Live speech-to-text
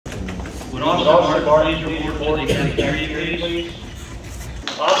Would Officer Barton please report to the county jury, please?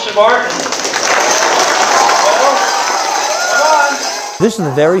 Officer Barton. This is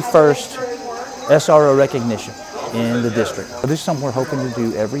the very first SRO recognition in the district. This is something we're hoping to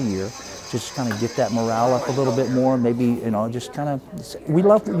do every year, just kind of get that morale up a little bit more, maybe, just kind of, we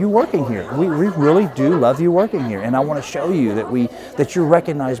love you working here. We really do love you working here, and I want to show you that you're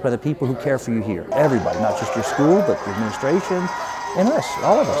recognized by the people who care for you here. Everybody, not just your school, but the administration, and us,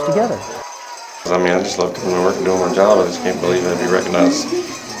 all of us together. I mean, I just love coming to work and doing my job. I just can't believe I'd be recognized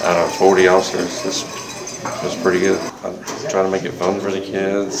out of 40 officers. It was pretty good. I'm trying to make it fun for the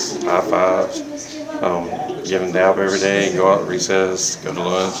kids, high fives, give them dab every day, go out at recess, go to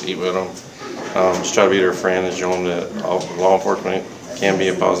lunch, eat with them. Just try to be their friend and show them that law enforcement can be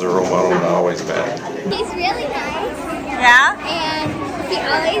a positive role model and not always bad. He's really nice. Yeah? And he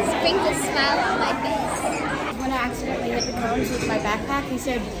always brings a smile on my face. When I accidentally hit the cones with my backpack, he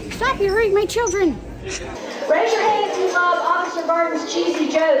said, "Stop, you're hurting my children." Raise your hand if you love Officer Barton's cheesy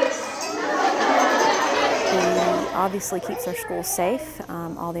jokes. He obviously keeps our schools safe.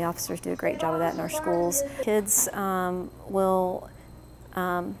 All the officers do a great job of that in our schools. Kids will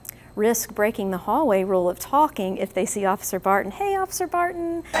risk breaking the hallway rule of talking if they see Officer Barton. Hey, Officer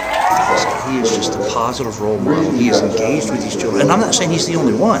Barton. He is just a positive role model. He is engaged with these children. And I'm not saying he's the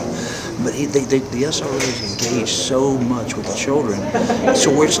only one, but the SRO is engaged so much with the children. So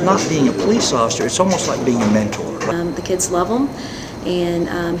where it's not being a police officer, it's almost like being a mentor. The kids love him,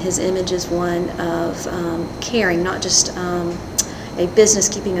 and his image is one of caring, not just a business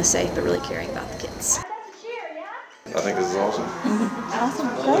keeping us safe, but really caring about the kids. I think this is awesome. Awesome.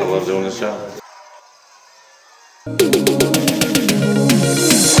 I love doing this job.